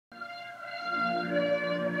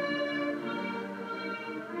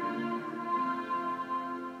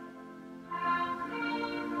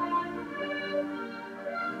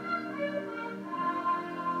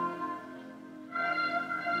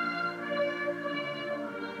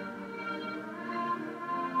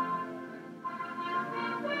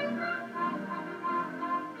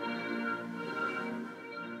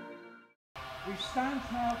stand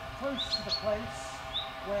now close to the place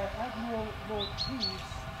where Admiral Lord Cleves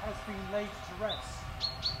has been laid to rest.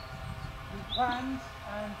 He planned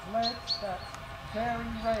and led that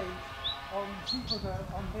daring raid on Zeebrugge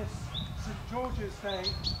on this St. George's Day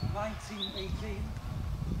 1918,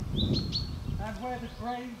 and where the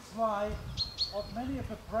graves lie of many of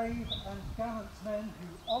the brave and gallant men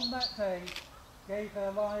who on that day gave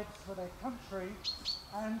their lives for their country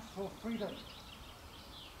and for freedom.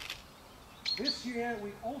 This year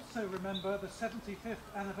we also remember the 75th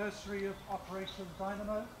anniversary of Operation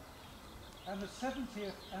Dynamo and the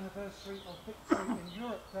 70th anniversary of Victory in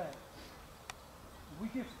Europe Day. We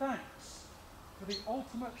give thanks for the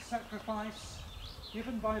ultimate sacrifice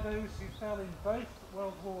given by those who fell in both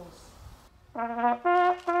World Wars.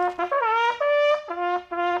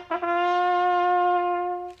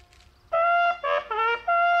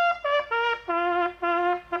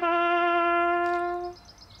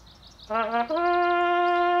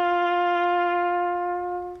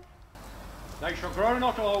 They shall grow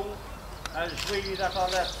not old, as we that are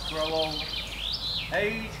left grow old.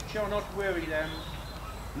 Age shall not weary them,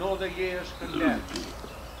 nor the years condemn.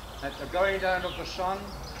 At the going down of the sun,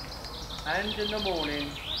 and in the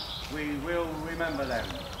morning, we will remember them.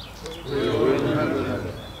 We will remember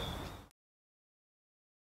them.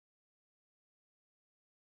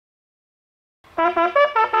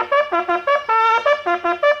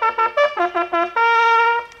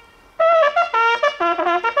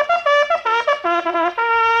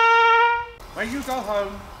 When you go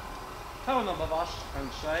home, tell them of us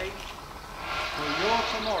and say, for your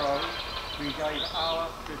tomorrow we gave our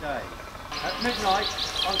today. At midnight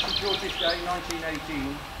on St. George's Day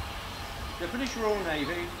 1918, the British Royal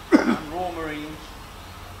Navy and Royal Marines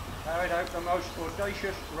carried out the most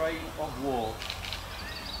audacious raid of war.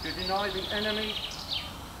 To deny the enemy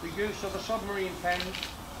the use of the submarine pens,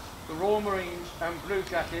 the Royal Marines and Blue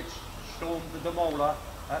Jackets stormed the Demola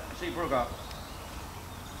at Zeebrugge.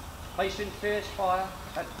 Facing fierce fire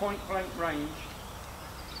at point-blank range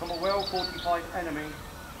from a well-fortified enemy,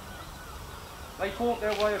 they fought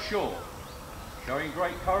their way ashore, showing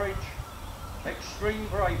great courage, extreme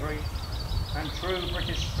bravery and true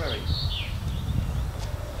British spirit.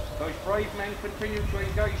 Those brave men continued to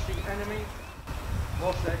engage the enemy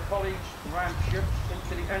whilst their colleagues rammed ships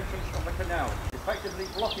into the entrance of the canal, effectively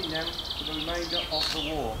blocking them for the remainder of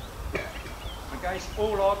the war. Against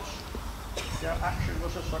all odds, their action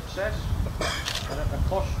was a success, but at the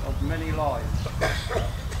cost of many lives.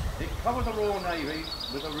 It covered the Royal Navy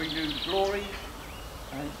with a renewed glory,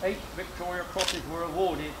 and 8 Victoria Crosses were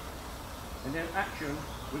awarded in an action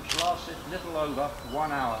which lasted little over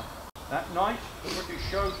 1 hour. That night, the British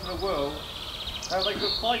showed to the world how they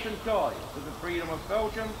could fight and die for the freedom of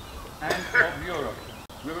Belgium and of Europe.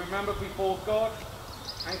 We remember before God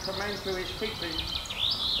and commend to his keeping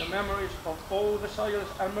the memories of all the sailors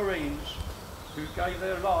and marines who gave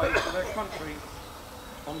their lives for their country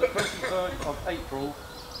on the 23rd of April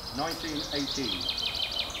 1918.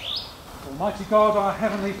 Almighty God, our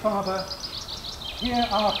Heavenly Father, hear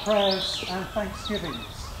our prayers and thanksgivings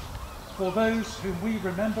for those whom we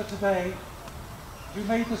remember today who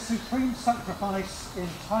made the supreme sacrifice in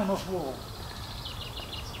time of war.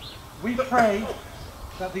 We pray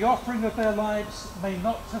that the offering of their lives may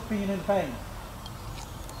not have been in vain.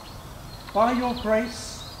 By your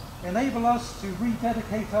grace, enable us to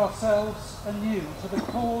rededicate ourselves anew to the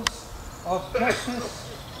cause of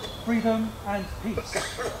justice, freedom and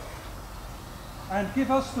peace, and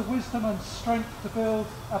give us the wisdom and strength to build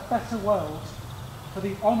a better world for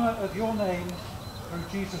the honour of your name, through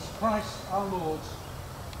Jesus Christ our Lord.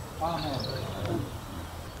 Amen.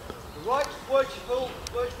 The Right Worshipful,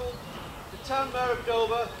 the Town Mayor of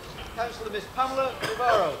Dover, Councillor Miss Pamela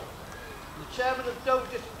Navarro, and the Chairman of Dover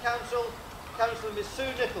District Council, Councillor Miss Sue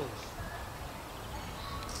Nichols.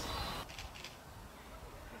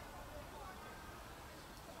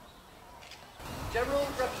 General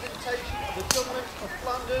Representation of the Government of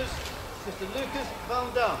Flanders, Mr Lucas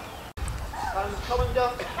Van Dam, and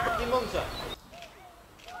Commandant de Munter.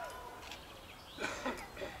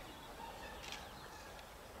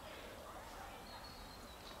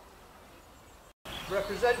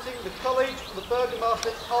 Representing the College of the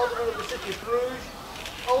Burgomaster Alderman of the City of Bruges,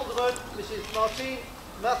 Alderman Mrs Martine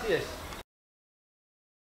Mathias.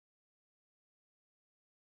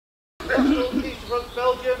 National East Front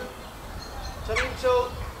Belgium,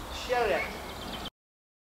 Taminto Shariat.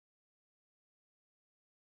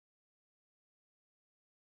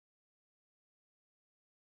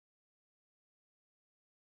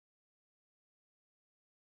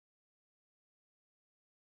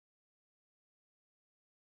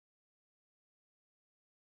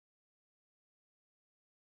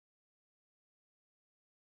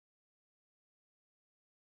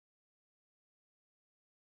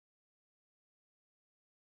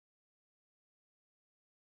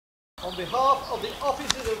 On behalf of the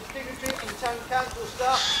officers of dignitary and town council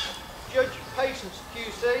staff, Judge Patience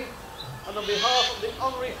QC, and on behalf of the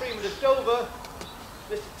Honorary Freeman of Dover,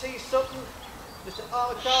 Mr T Sutton, Mr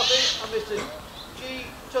R McCarthy and Mr G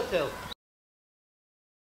Tuthill.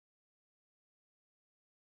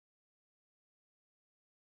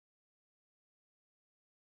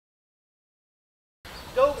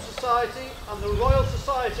 Dover Society and the Royal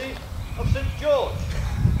Society of St George.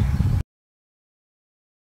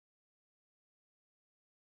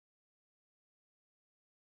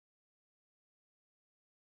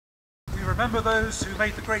 We remember those who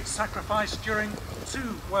made the great sacrifice during 2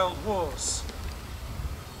 world wars.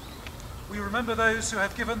 We remember those who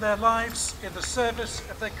have given their lives in the service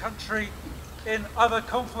of their country in other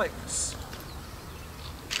conflicts.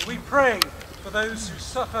 We pray for those who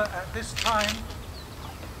suffer at this time.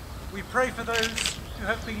 We pray for those who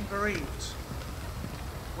have been bereaved.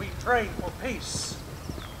 We pray for peace.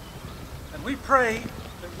 And we pray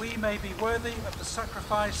that we may be worthy of the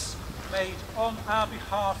sacrifice made on our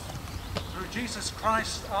behalf through Jesus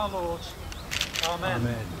Christ our Lord. Amen.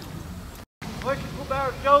 Amen. Worshipful Mayor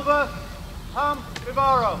of Dover, Tom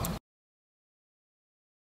Rivaro.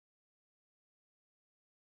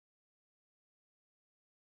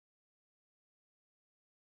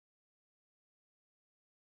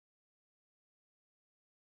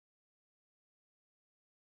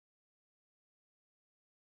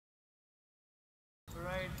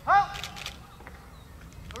 Parade. Halt!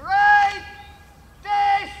 Parade!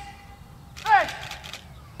 Dismissed!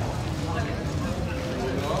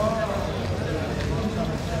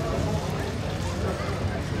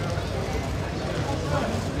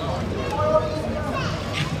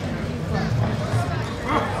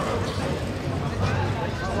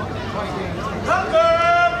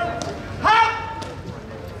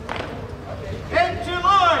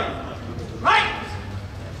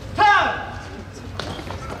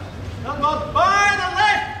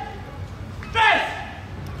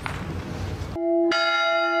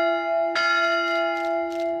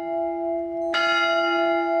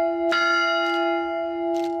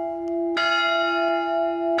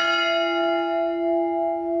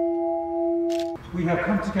 We have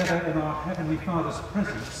come together in our Heavenly Father's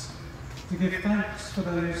presence to give thanks for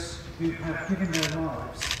those who have given their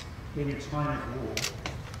lives in time of war.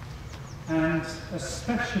 And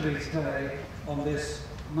especially today, on this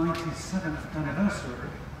 97th anniversary,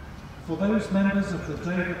 for those members of the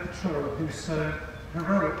Dover Patrol who so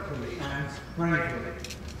heroically and bravely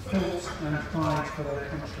fought and died for their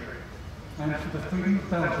country, and for the freedom of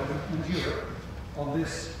Belgium and Europe on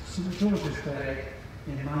this St George's Day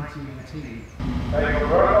in 1918. May your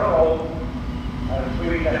work of old and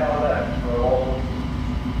free that are left for all,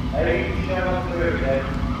 age shall not prove dead,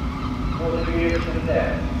 for the years and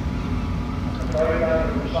death, and the going down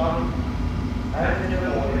of the sun, and in the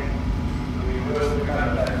morning, we will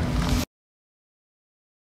come back.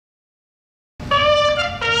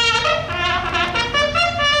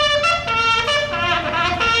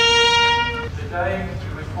 Today we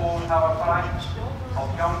recall how a flanks of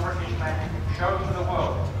young British men showed to the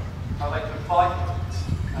world how they could fight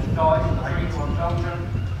and die for the freedom of Belgium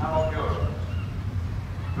and of Europe.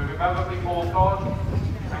 We remember before God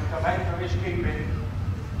and commend to his keeping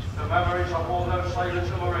the memories of all those sailors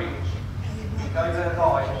and marines who gave their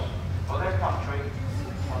lives for their country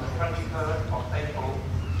on the 23rd of April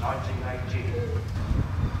 1918.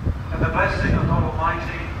 And the blessing of God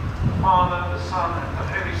Almighty, the Father, the Son, and the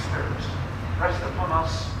Holy Spirit rest upon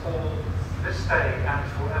us all this day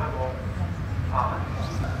and forevermore. Amen.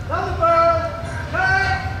 Another bird!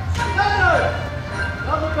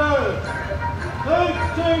 Another bird! Move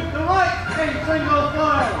to the right in single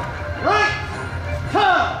file. Right!